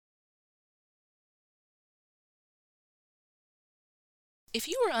If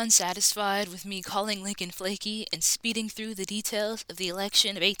you were unsatisfied with me calling Lincoln flaky and speeding through the details of the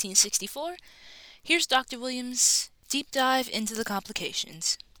election of 1864, here's Dr. Williams' deep dive into the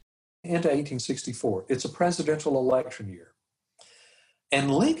complications. Into 1864. It's a presidential election year.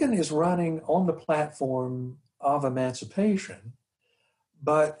 And Lincoln is running on the platform of emancipation,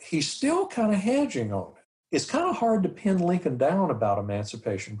 but he's still kind of hedging on it. It's kind of hard to pin Lincoln down about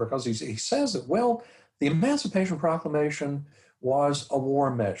emancipation because he says that, well, the Emancipation Proclamation was a war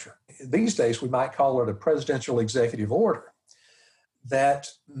measure. These days, we might call it a presidential executive order that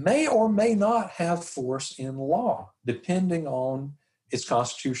may or may not have force in law, depending on its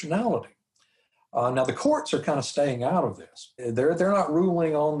constitutionality. Now, the courts are kind of staying out of this. They're not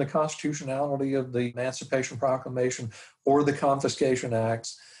ruling on the constitutionality of the Emancipation Proclamation or the Confiscation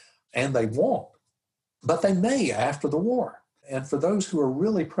Acts, and they won't. But they may after the war. And for those who are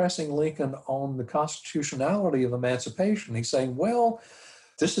really pressing Lincoln on the constitutionality of emancipation, he's saying, well,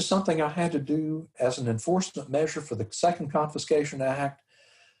 this is something I had to do as an enforcement measure for the Second Confiscation Act.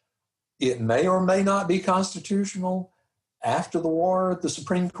 It may or may not be constitutional. After the war, the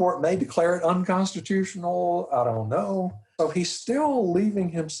Supreme Court may declare it unconstitutional. I don't know. So he's still leaving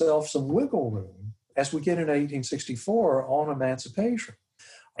himself some wiggle room as we get into 1864 on emancipation.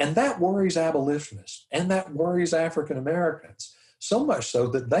 And that worries abolitionists and that worries African Americans, so much so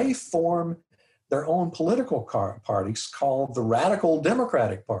that they form their own political parties called the Radical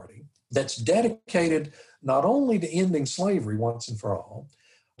Democratic Party that's dedicated not only to ending slavery once and for all,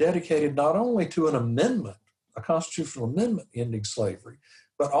 dedicated not only to an amendment, a constitutional amendment ending slavery,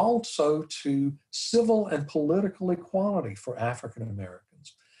 but also to civil and political equality for African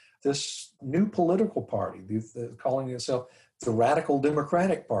Americans. This new political party, calling itself the Radical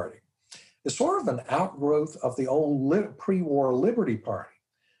Democratic Party, is sort of an outgrowth of the old pre-war Liberty Party,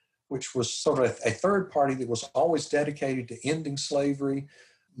 which was sort of a third party that was always dedicated to ending slavery.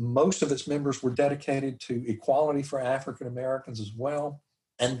 Most of its members were dedicated to equality for African Americans as well.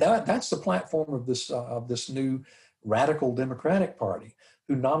 And that's the platform of this new Radical Democratic Party,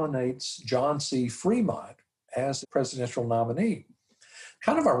 who nominates John C. Fremont as the presidential nominee.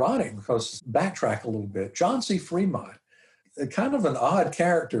 Kind of ironic because, backtrack a little bit, John C. Fremont, kind of an odd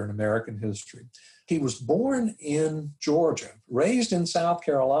character in American history. He was born in Georgia, raised in South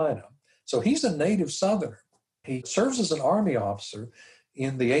Carolina, so he's a native Southerner. He serves as an Army officer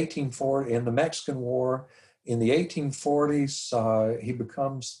in the Mexican War. In the 1840s, he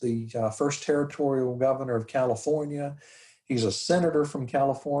becomes the first territorial governor of California. He's a senator from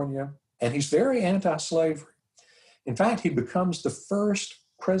California, and he's very anti-slavery. In fact, he becomes the first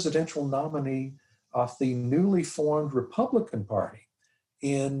presidential nominee of the newly formed Republican Party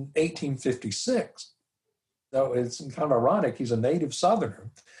in 1856. So it's kind of ironic, he's a native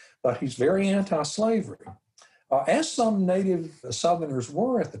Southerner, but he's very anti-slavery. As some native Southerners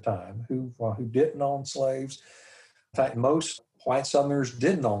were at the time who didn't own slaves. In fact, most white Southerners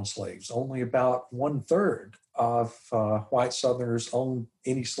didn't own slaves. Only about 1/3 of white Southerners owned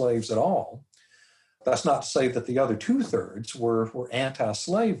any slaves at all. That's not to say that the other 2/3 were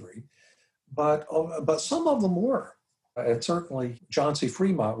anti-slavery, but some of them were. And certainly John C.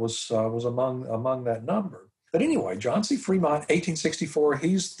 Fremont was among that number. But anyway, John C. Fremont, 1864,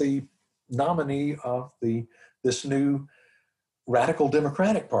 he's the nominee of this new Radical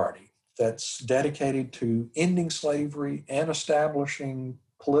Democratic Party that's dedicated to ending slavery and establishing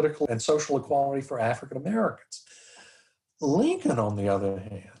political and social equality for African Americans. Lincoln, on the other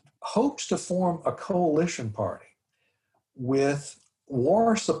hand, hopes to form a coalition party with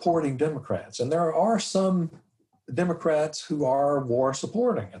war-supporting Democrats. And there are some Democrats who are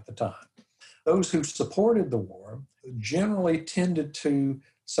war-supporting at the time. Those who supported the war generally tended to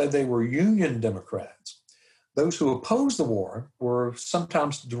say they were Union Democrats. Those who opposed the war were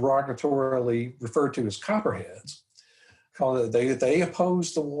sometimes derogatorily referred to as Copperheads. They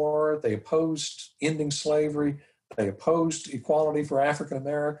opposed the war, they opposed ending slavery, they opposed equality for African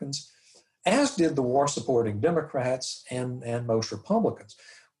Americans, as did the war-supporting Democrats and most Republicans.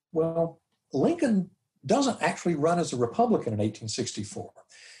 Well, Lincoln doesn't actually run as a Republican in 1864.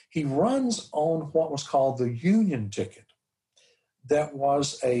 He runs on what was called the Union ticket. That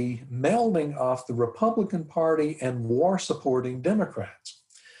was a melding of the Republican Party and war-supporting Democrats.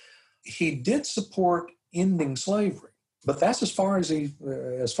 He did support ending slavery, but that's as far as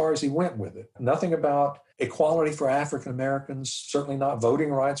he went with it. Nothing about equality for African Americans, certainly not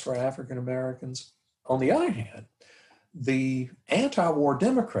voting rights for African Americans. On the other hand, the anti-war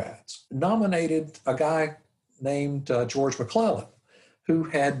Democrats nominated a guy named George McClellan, who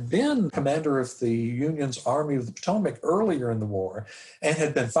had been commander of the Union's Army of the Potomac earlier in the war and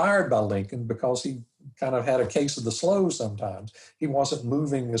had been fired by Lincoln because he kind of had a case of the slow sometimes. He wasn't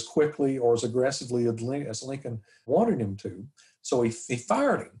moving as quickly or as aggressively as Lincoln wanted him to. So he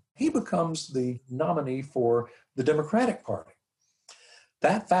fired him. He becomes the nominee for the Democratic Party.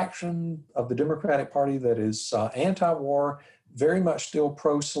 That faction of the Democratic Party that is anti-war, very much still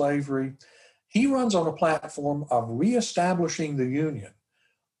pro-slavery, he runs on a platform of reestablishing the Union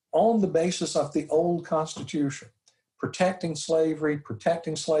on the basis of the old Constitution, protecting slavery,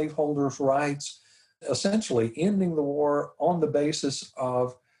 protecting slaveholders' rights, essentially ending the war on the basis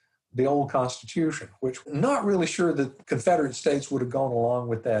of the old Constitution, which I'm not really sure that Confederate states would have gone along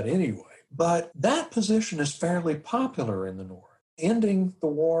with that anyway. But that position is fairly popular in the North. Ending the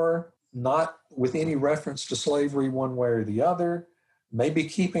war, not with any reference to slavery one way or the other, maybe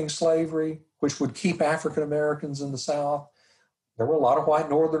keeping slavery, which would keep African Americans in the South. There were a lot of white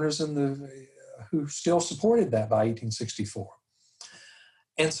Northerners who still supported that by 1864.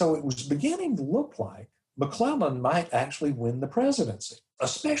 And so it was beginning to look like McClellan might actually win the presidency,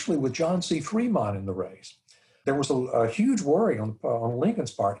 especially with John C. Fremont in the race. There was a huge worry on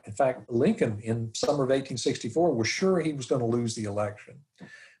Lincoln's part. In fact, Lincoln in summer of 1864 was sure he was going to lose the election,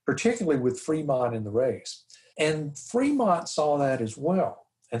 particularly with Fremont in the race. And Fremont saw that as well,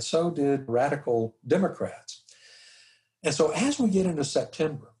 and so did radical Democrats. And so as we get into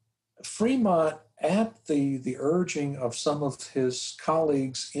September, Fremont, at the urging of some of his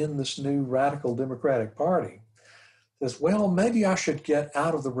colleagues in this new radical Democratic Party, says, well, maybe I should get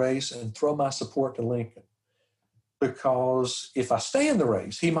out of the race and throw my support to Lincoln, because if I stay in the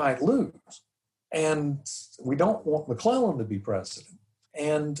race, he might lose. And we don't want McClellan to be president.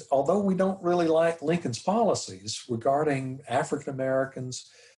 And although we don't really like Lincoln's policies regarding African Americans,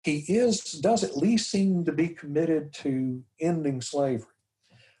 he does at least seem to be committed to ending slavery.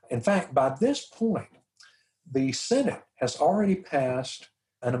 In fact, by this point, the Senate has already passed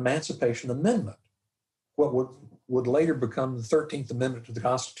an Emancipation Amendment, what would later become the 13th Amendment to the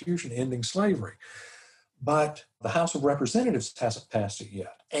Constitution, ending slavery. But the House of Representatives hasn't passed it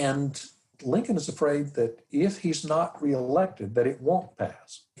yet. And Lincoln is afraid that if he's not reelected, that it won't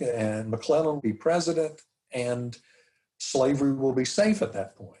pass. And McClellan will be president, and slavery will be safe at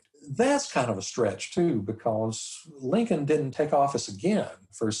that point. That's kind of a stretch, too, because Lincoln didn't take office again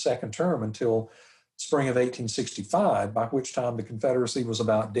for his second term until spring of 1865, by which time the Confederacy was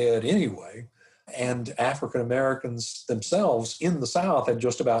about dead anyway. And African Americans themselves in the South had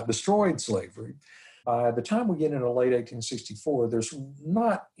just about destroyed slavery. By the time we get into late 1864, there's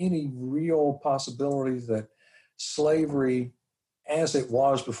not any real possibility that slavery, as it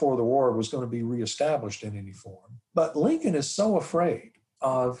was before the war, was going to be reestablished in any form. But Lincoln is so afraid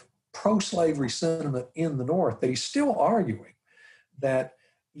of pro-slavery sentiment in the North that he's still arguing that,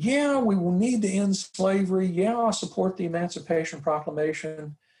 yeah, we will need to end slavery. Yeah, I support the Emancipation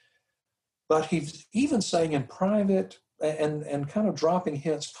Proclamation. But he's even saying in private and kind of dropping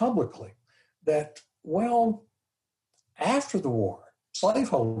hints publicly that, well, after the war,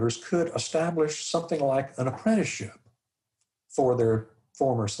 slaveholders could establish something like an apprenticeship for their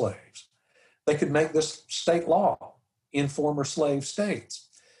former slaves. They could make this state law in former slave states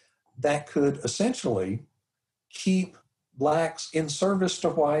that could essentially keep blacks in service to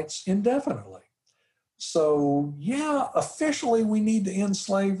whites indefinitely. So, yeah, officially we need to end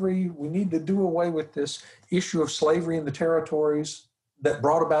slavery. We need to do away with this issue of slavery in the territories that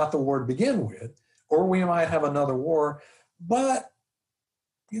brought about the war to begin with, or we might have another war. But,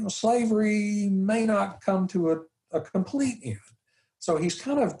 slavery may not come to a complete end. So he's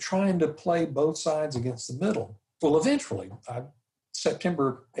kind of trying to play both sides against the middle. Well, eventually,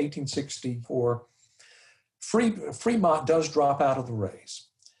 September 1864, Fremont does drop out of the race.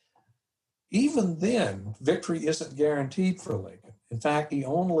 Even then, victory isn't guaranteed for Lincoln. In fact, he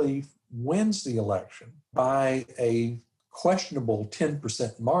only wins the election by a questionable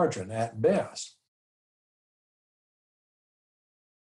 10% margin at best.